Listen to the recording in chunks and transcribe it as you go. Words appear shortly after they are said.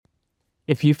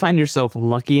If you find yourself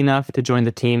lucky enough to join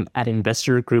the team at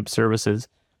Investor Group Services,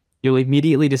 you'll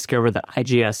immediately discover that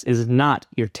IGS is not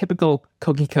your typical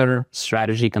cookie-cutter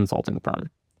strategy consulting firm.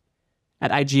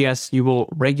 At IGS, you will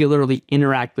regularly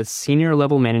interact with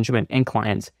senior-level management and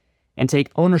clients and take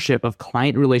ownership of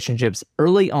client relationships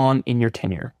early on in your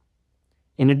tenure.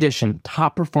 In addition,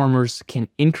 top performers can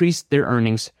increase their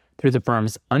earnings through the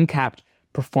firm's uncapped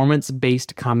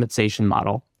performance-based compensation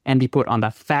model and be put on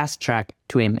the fast track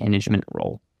to a management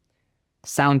role.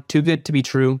 Sound too good to be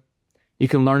true? You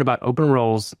can learn about open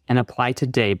roles and apply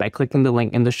today by clicking the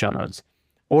link in the show notes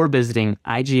or visiting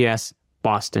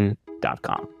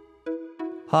igsboston.com.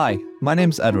 Hi, my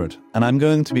name's Edward, and I'm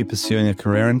going to be pursuing a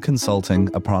career in consulting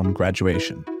upon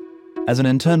graduation. As an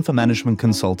intern for Management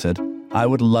Consulted, I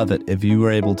would love it if you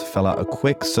were able to fill out a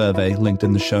quick survey linked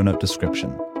in the show note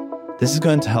description. This is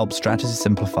going to help Strategy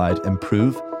Simplified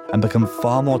improve and become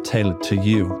far more tailored to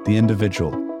you, the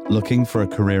individual, looking for a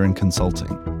career in consulting.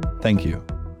 Thank you.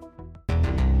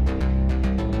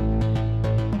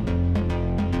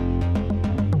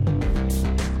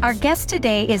 Our guest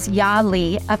today is Ya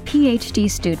Lee, a PhD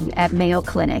student at Mayo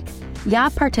Clinic. Ya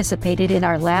participated in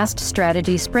our last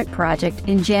Strategy Sprint project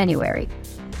in January.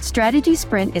 Strategy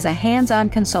Sprint is a hands-on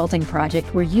consulting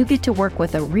project where you get to work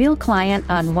with a real client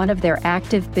on one of their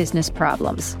active business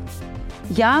problems.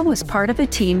 Ya was part of a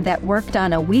team that worked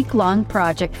on a week-long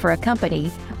project for a company,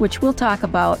 which we'll talk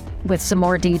about with some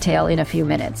more detail in a few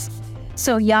minutes.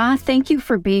 So Ya, thank you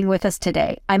for being with us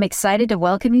today. I'm excited to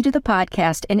welcome you to the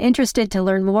podcast and interested to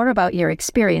learn more about your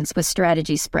experience with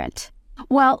Strategy Sprint.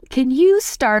 Well, can you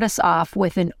start us off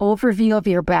with an overview of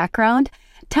your background?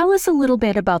 Tell us a little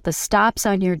bit about the stops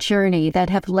on your journey that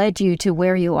have led you to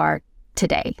where you are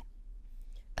today.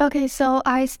 Okay, so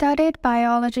I studied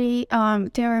biology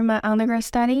during my undergrad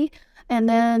study, and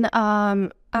then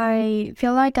I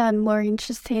feel like I'm more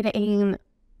interested in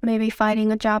maybe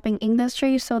finding a job in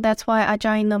industry, so that's why I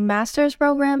joined the master's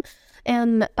program.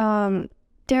 And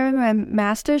during my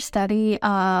master's study,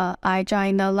 I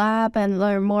joined the lab and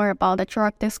learned more about the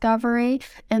drug discovery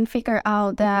and figure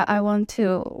out that I want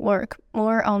to work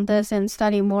more on this and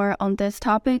study more on this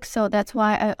topic. So that's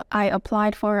why I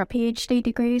applied for a PhD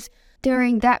degrees.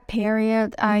 During that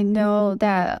period, I know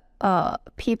that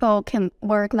people can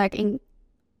work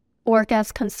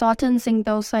as consultants in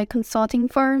those consulting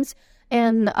firms,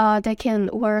 and they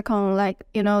can work on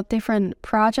different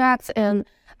projects. And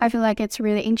I feel like it's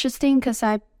really interesting because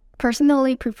I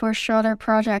personally prefer shorter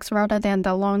projects rather than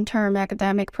the long-term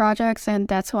academic projects, and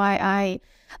that's why I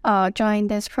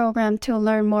joined this program to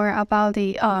learn more about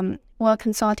the what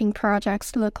consulting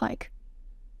projects look like.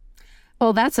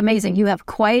 Well, that's amazing. You have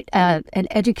quite an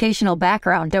educational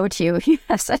background, don't you? You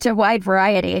have such a wide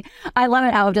variety. I love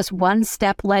it how just one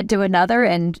step led to another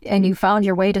and you found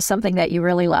your way to something that you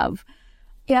really love.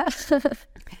 Yeah.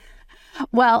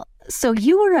 Well, so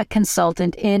you were a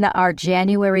consultant in our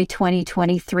January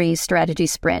 2023 Strategy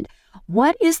Sprint.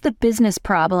 What is the business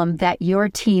problem that your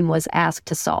team was asked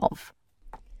to solve?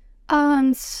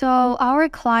 So our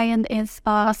client is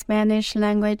a Spanish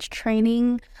language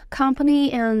training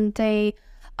company, and they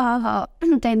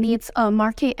need a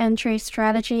market entry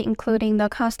strategy, including the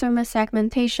customer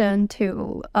segmentation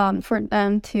for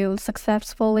them to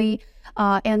successfully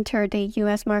enter the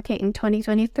U.S. market in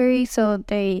 2023. So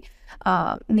they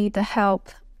need the help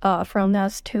from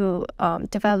us to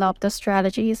develop the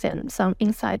strategies and some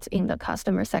insights in the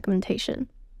customer segmentation.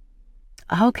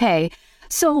 Okay.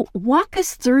 So walk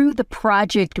us through the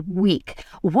project week.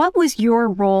 What was your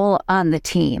role on the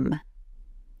team?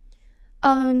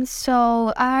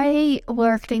 So I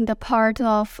worked in the part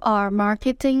of our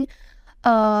marketing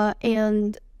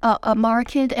and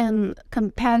market and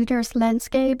competitors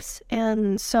landscapes.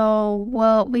 And so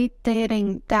what we did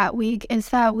in that week is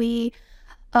that we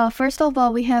first of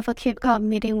all, we have a kickoff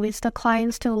meeting with the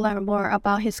clients to learn more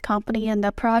about his company and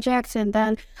the projects, and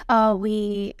then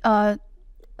we are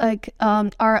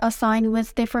assigned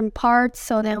with different parts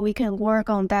so that we can work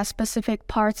on that specific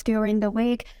parts during the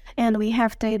week. And we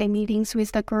have daily meetings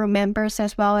with the group members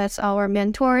as well as our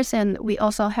mentors. And we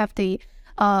also have the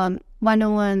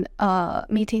one-on-one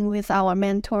meeting with our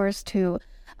mentors to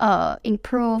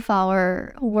improve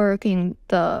our work in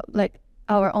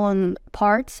our own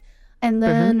parts. And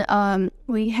then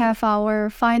we have our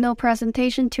final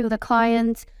presentation to the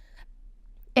clients.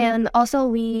 And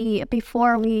also,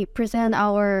 before we present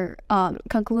our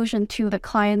conclusion to the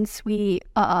clients, with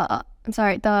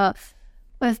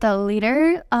the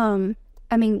leader.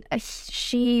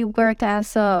 She worked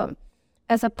as a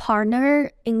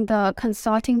partner in the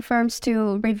consulting firms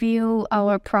to review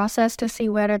our process to see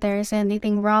whether there is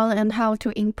anything wrong and how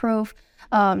to improve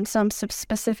some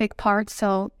specific parts.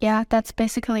 So yeah, that's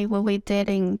basically what we did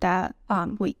in that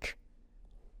week.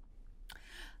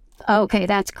 Okay,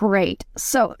 that's great.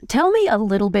 So tell me a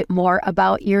little bit more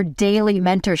about your daily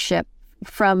mentorship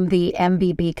from the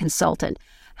MBB consultant.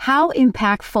 How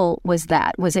impactful was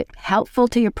that? Was it helpful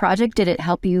to your project? Did it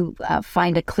help you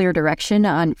find a clear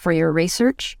direction for your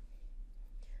research?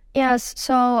 Yes,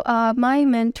 so my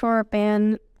mentor,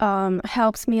 Ben,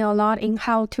 helps me a lot in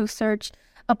how to search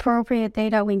appropriate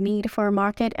data we need for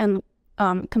market and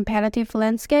competitive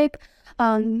landscape.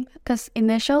 Because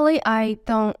initially I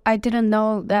didn't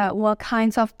know that what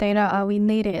kinds of data we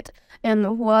needed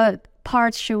and what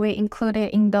parts should we include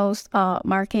in those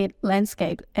market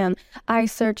landscape. And I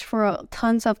searched for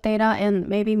tons of data, and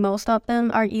maybe most of them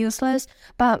are useless.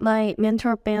 But my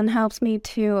mentor Ben helps me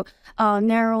to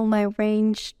narrow my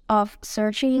range of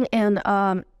searching,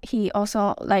 and he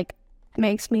also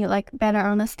makes me better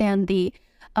understand the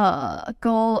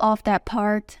goal of that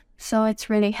part. So it's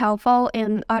really helpful.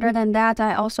 And other than that,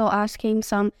 I also ask him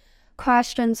some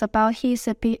questions about his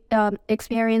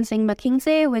experience in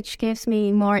McKinsey, which gives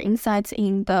me more insights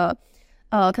in the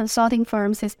consulting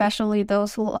firms, especially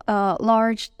those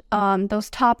large, those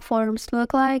top firms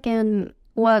look like and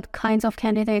what kinds of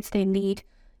candidates they need.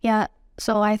 Yeah,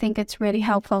 so I think it's really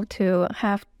helpful to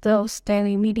have those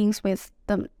daily meetings with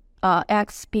the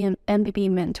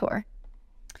ex-MBB mentor.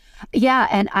 Yeah,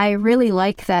 and I really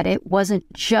like that it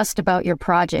wasn't just about your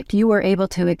project. You were able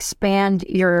to expand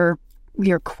your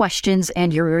questions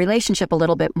and your relationship a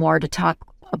little bit more to talk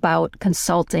about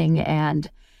consulting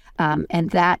and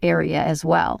that area as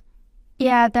well.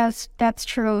 Yeah, that's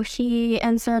true. He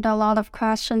answered a lot of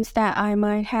questions that I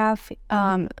might have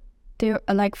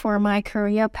for my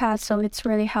career path. So it's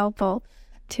really helpful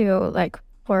to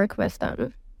work with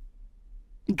them.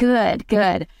 Good.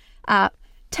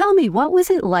 Tell me, what was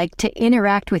it like to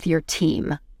interact with your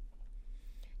team?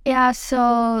 Yeah,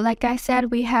 so like I said,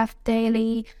 we had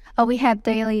daily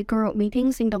group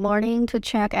meetings in the morning to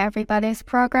check everybody's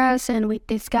progress, and we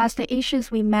discuss the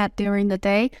issues we met during the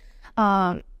day.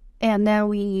 And then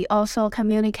we also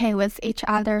communicate with each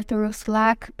other through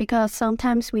Slack, because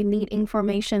sometimes we need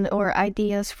information or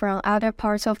ideas from other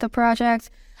parts of the project.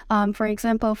 For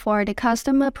example, for the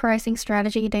customer pricing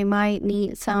strategy, they might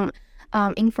need some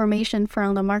information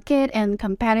from the market and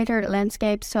competitor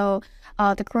landscape. So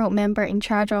the group member in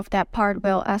charge of that part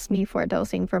will ask me for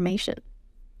those information.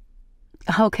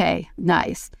 Okay,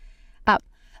 nice.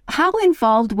 How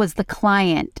involved was the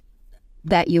client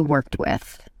that you worked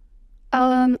with?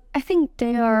 I think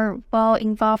they are well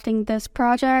involved in this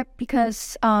project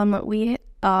because we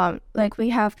have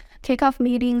kickoff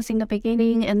meetings in the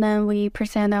beginning, and then we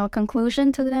present our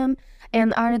conclusion to them.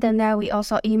 And other than that, we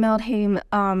also emailed him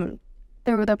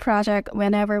through the project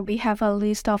whenever we have a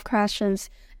list of questions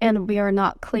and we are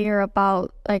not clear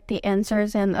about the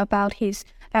answers and about his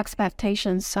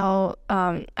expectations. So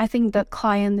I think the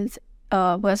client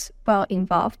was well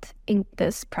involved in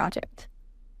this project.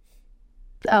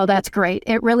 Oh, that's great.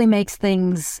 It really makes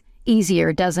things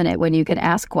easier, doesn't it, when you can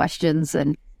ask questions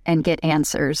and get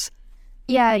answers?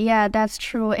 Yeah, that's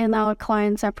true. And our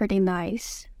clients are pretty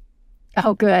nice.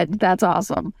 Oh, good. That's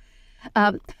awesome.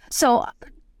 So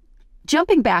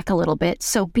jumping back a little bit,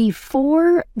 so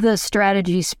before the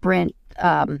strategy sprint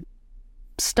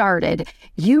started,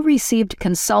 you received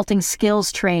consulting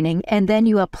skills training, and then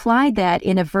you applied that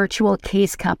in a virtual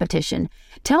case competition.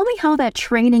 Tell me how that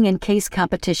training and case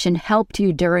competition helped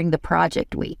you during the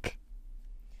project week.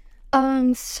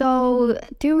 So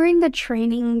during the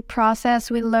training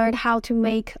process, we learned how to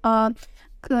make a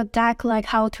deck,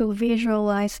 how to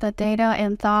visualize the data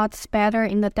and thoughts better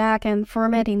in the deck and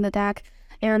formatting the deck.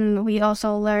 And we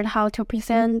also learned how to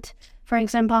present, for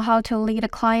example, how to lead the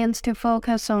clients to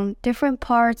focus on different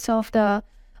parts of the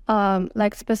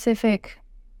specific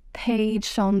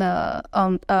page on the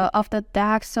of the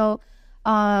deck. So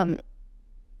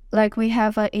we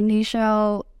have an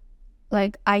initial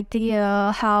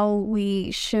idea how we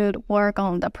should work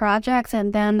on the projects,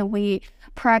 and then we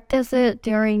practice it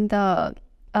during the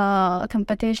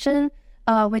competition,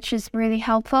 which is really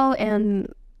helpful.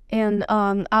 And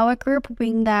our group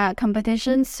won that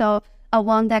competition. So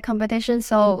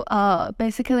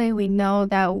basically we know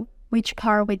that which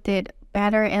part we did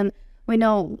better, and we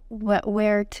know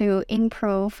where to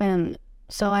improve. And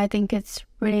so I think it's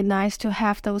really nice to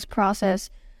have those process.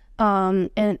 And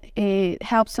it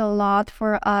helps a lot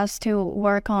for us to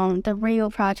work on the real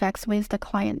projects with the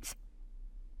clients.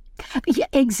 Yeah,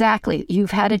 exactly.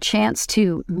 You've had a chance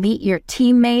to meet your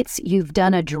teammates. You've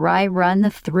done a dry run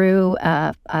through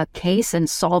a case and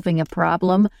solving a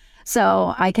problem.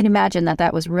 So I can imagine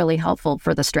that was really helpful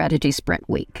for the strategy sprint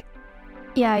week.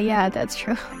 Yeah, that's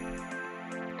true.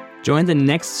 Join the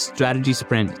next strategy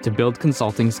sprint to build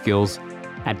consulting skills,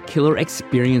 add killer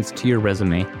experience to your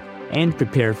resume, and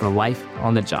prepare for life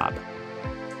on the job.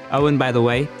 Oh, and by the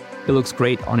way, it looks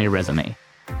great on your resume.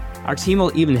 Our team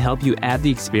will even help you add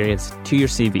the experience to your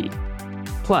CV.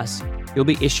 Plus, you'll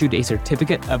be issued a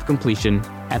certificate of completion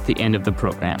at the end of the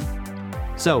program.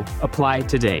 So, apply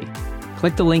today.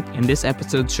 Click the link in this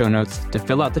episode's show notes to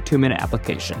fill out the 2-minute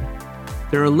application.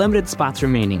 There are limited spots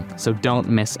remaining, so don't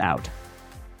miss out.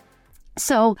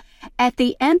 So, at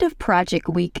the end of Project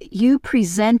Week, you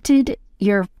presented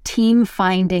your team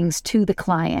findings to the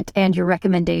client and your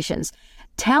recommendations.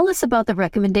 Tell us about the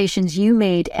recommendations you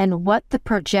made and what the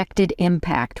projected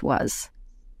impact was.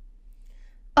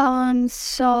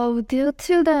 So due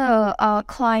to the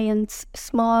clients'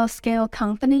 small-scale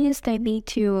companies, they need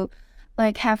to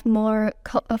have more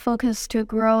focus to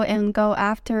grow and go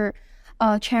after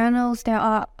channels that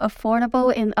are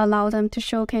affordable and allow them to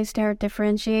showcase their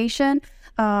differentiation.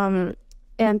 And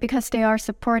because they are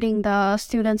supporting the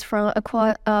students from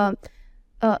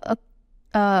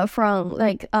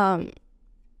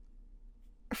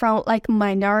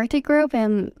minority group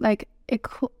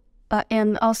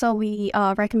and also we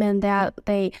recommend that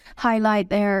they highlight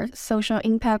their social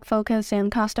impact focus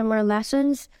and customer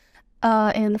lessons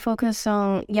and focus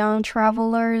on young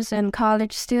travelers and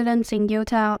college students in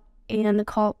Utah and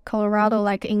Colorado,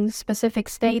 in specific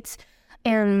states.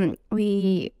 And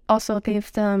we also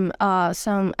give them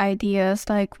some ideas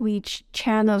which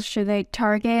channels should they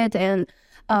target and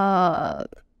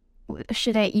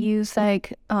should they use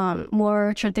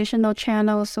more traditional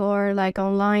channels or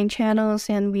online channels.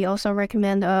 And we also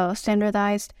recommend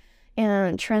standardized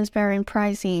and transparent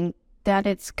pricing that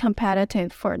it's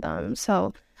competitive for them.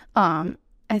 So I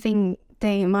think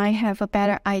they might have a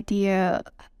better idea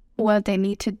what they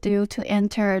need to do to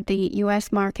enter the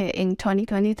U.S. market in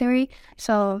 2023.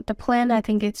 So the plan, I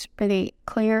think it's pretty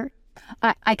clear.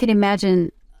 I can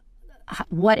imagine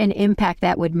what an impact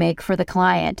that would make for the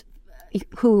client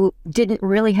who didn't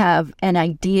really have an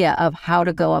idea of how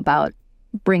to go about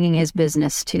bringing his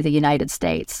business to the United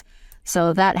States.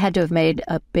 So that had to have made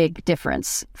a big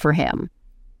difference for him.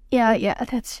 Yeah,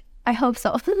 I hope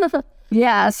so.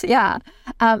 Yes, yeah.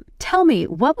 Tell me,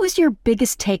 what was your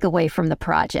biggest takeaway from the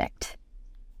project?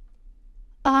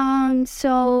 I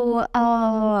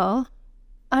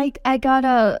got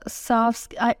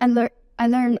I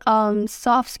learned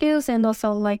soft skills and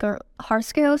also hard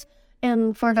skills.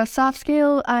 And for the soft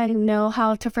skill, I know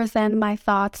how to present my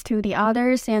thoughts to the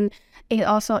others, and it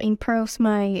also improves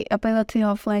my ability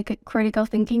of critical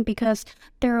thinking because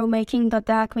they're making the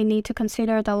deck. We need to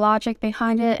consider the logic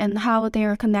behind it and how they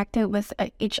are connected with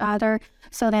each other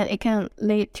so that it can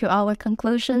lead to our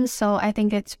conclusions. So I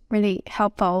think it's really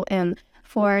helpful. And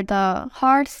for the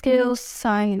hard skills,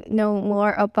 I know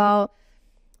more about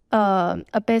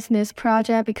a business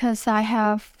project because I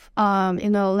have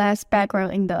less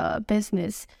background in the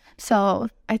business. So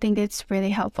I think it's really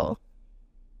helpful.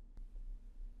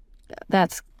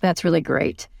 That's really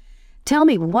great. Tell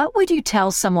me, what would you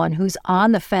tell someone who's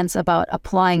on the fence about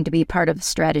applying to be part of the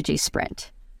strategy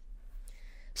sprint?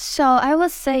 So I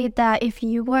would say that if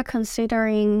you were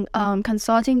considering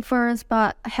consulting firms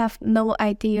but have no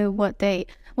idea what do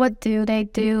they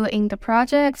do in the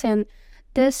projects, and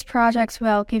this project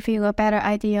will give you a better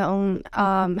idea on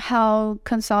how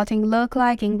consulting look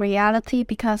like in reality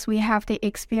because we have the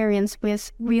experience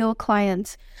with real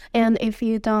clients. And if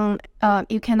you don't,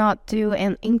 you cannot do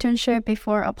an internship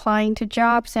before applying to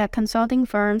jobs at consulting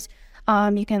firms,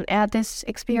 you can add this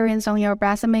experience on your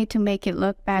resume to make it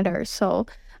look better. So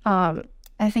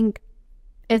I think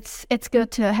it's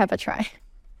good to have a try.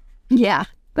 Yeah,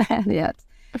 yes.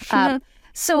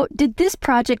 So did this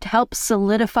project help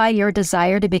solidify your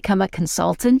desire to become a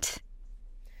consultant?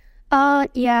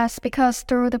 Yes, because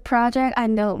through the project, I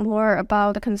know more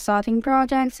about the consulting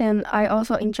projects, and I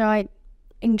also enjoyed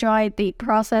the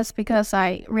process because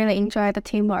I really enjoy the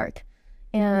teamwork.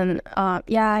 And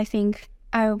I think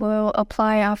I will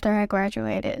apply after I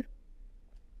graduated.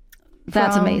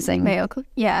 That's amazing.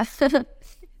 Yeah.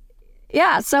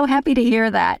 Yeah, so happy to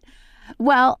hear that.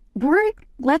 Well,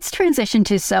 let's transition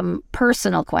to some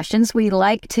personal questions. We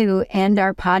like to end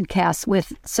our podcast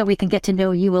with so we can get to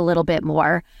know you a little bit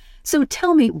more. So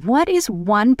tell me, what is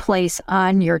one place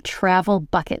on your travel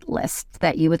bucket list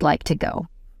that you would like to go?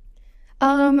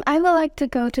 I would like to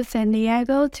go to San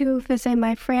Diego to visit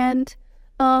my friend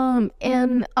and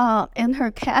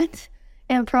her cat.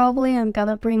 And probably I'm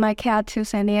gonna bring my cat to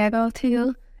San Diego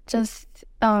too. Just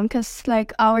because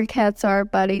our cats are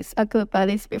good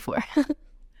buddies before.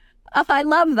 Oh, I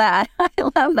love that. I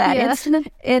love that. Yeah.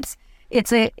 It's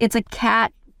It's a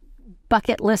cat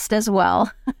bucket list as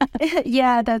well.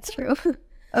 Yeah, that's true.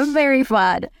 Very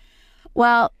fun.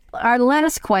 Well, our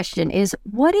last question is,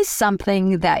 what is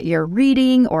something that you're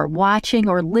reading or watching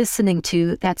or listening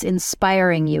to that's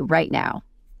inspiring you right now?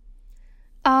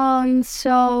 I'm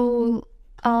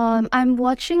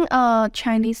watching a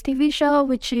Chinese TV show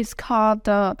which is called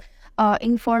the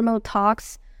Informal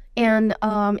Talks, and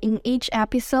in each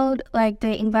episode, like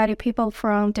they invited people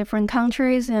from different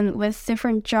countries and with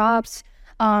different jobs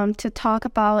to talk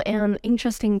about an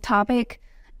interesting topic,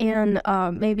 and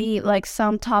maybe like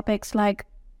some topics like,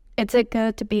 is it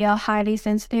good to be a highly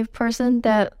sensitive person,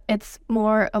 that it's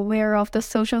more aware of the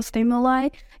social stimuli,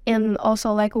 and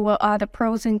also like what are the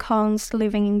pros and cons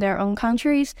living in their own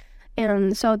countries.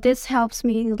 And so this helps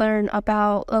me learn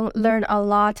a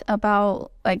lot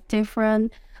about like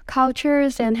different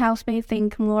cultures, and helps me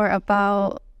think more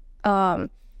about to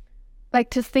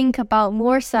think about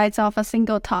more sides of a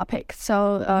single topic.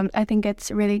 So I think it's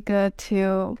really good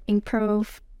to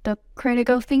improve the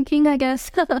critical thinking, I guess.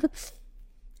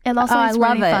 And also it's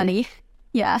really funny.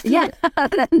 Yeah. Yeah.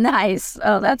 Nice.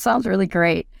 Oh, that sounds really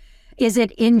great. Is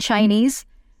it in Chinese?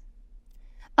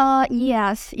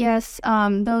 Yes.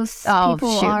 Those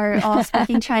people are all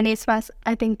speaking Chinese, but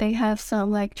I think they have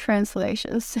some like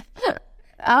translations.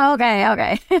 Okay.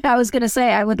 I was going to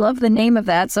say I would love the name of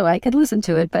that so I could listen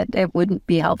to it, but it wouldn't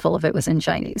be helpful if it was in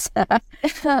Chinese.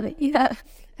 Yeah,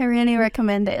 I really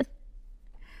recommend it.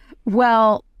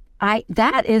 Well,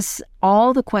 that is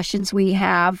all the questions we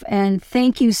have, and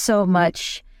thank you so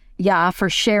much, Ya, for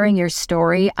sharing your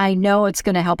story. I know it's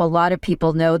going to help a lot of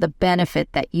people know the benefit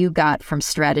that you got from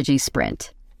Strategy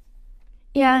Sprint.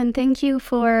 Yeah, and thank you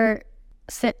for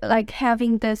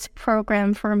having this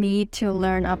program for me to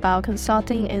learn about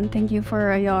consulting, and thank you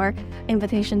for your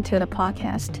invitation to the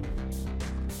podcast.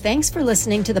 Thanks for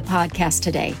listening to the podcast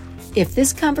today. If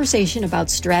this conversation about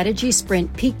Strategy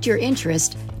Sprint piqued your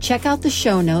interest, check out the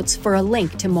show notes for a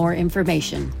link to more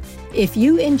information. If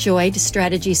you enjoyed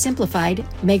Strategy Simplified,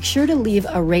 make sure to leave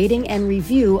a rating and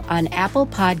review on Apple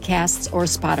Podcasts or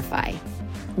Spotify.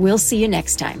 We'll see you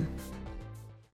next time.